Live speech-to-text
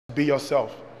Be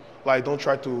yourself. Like, don't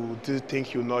try to do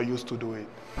things you're not used to doing.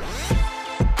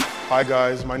 Hi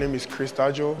guys, my name is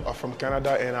Tadjo. I'm from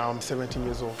Canada and I'm 17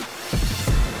 years old.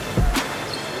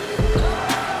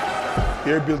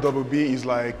 Here at BWB is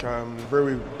like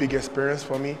very big experience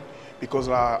for me because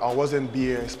I wasn't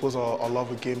being exposed to a lot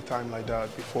of game time like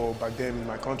that before back then in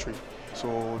my country.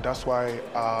 So that's why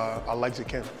I like the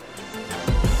camp.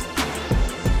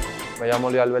 Me llamo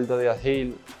Alberto Díaz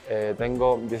Gil,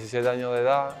 tengo 17 años de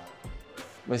edad.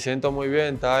 Me siento muy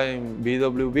bien estar en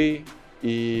BWB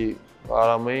y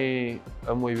para mí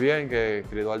es muy bien que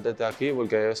Duarte esté aquí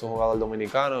porque es un jugador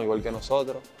dominicano igual que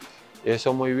nosotros. Y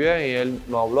eso muy bien y él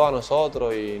nos habló a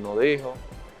nosotros y nos dijo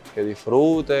que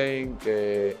disfruten,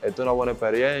 que esto es una buena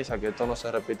experiencia, que esto no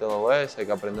se repite dos veces,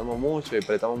 que aprendemos mucho y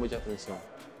prestamos mucha atención.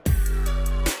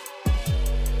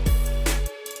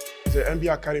 The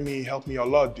NBA Academy helped me a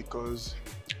lot because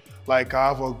like I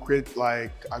have a great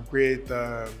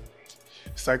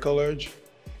psychology,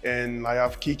 and I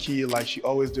have Kiki, like she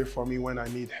always there for me when I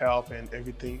need help and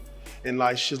everything. And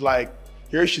like she's like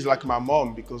my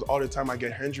mom because all the time I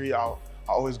get injured, I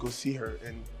always go see her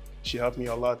and she helped me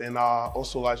a lot. And I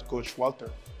also like Coach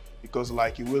Walter because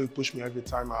like he really pushed me every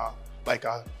time I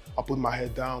put my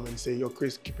head down and say, yo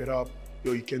Chris, keep it up,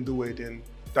 yo you can do it, and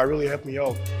that really helped me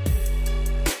out.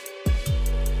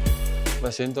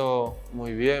 Me siento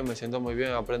muy bien, he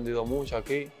aprendido mucho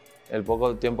aquí, el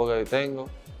poco tiempo que tengo.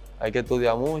 Hay que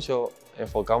estudiar mucho,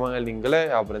 enfocarme en el inglés,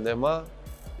 aprender más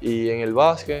y en el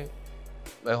básquet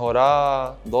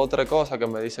mejorar 2 o 3 cosas que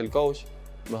me dice el coach,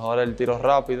 mejorar el tiro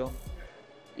rápido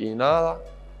y nada,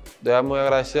 estoy muy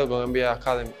agradecido con NBA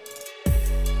Academy.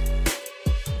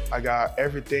 I got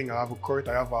everything. I have a court,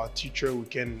 I have a teacher who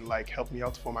can like help me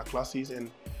out for my classes, and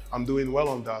I'm doing well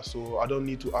on that, so I don't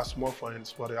need to ask more for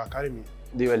the academy.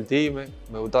 Divertirme,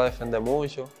 me gusta defender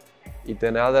mucho y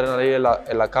tener adrenalina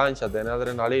en la cancha, tener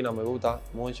adrenalina me gusta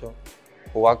mucho.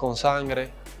 Jugar con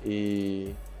sangre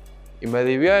y me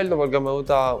divierto porque me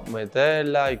gusta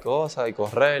meterla y cosas y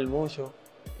correr mucho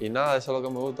y nada, eso es lo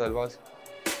que me gusta del básquet.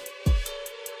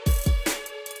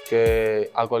 Que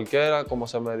a cualquiera, como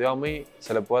se me dio a mí,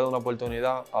 se le puede dar una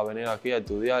oportunidad a venir aquí a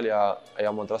estudiar y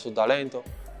a mostrar su talento.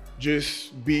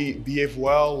 Just behave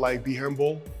well, like be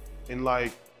humble, and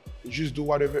like just do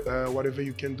whatever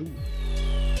you can do.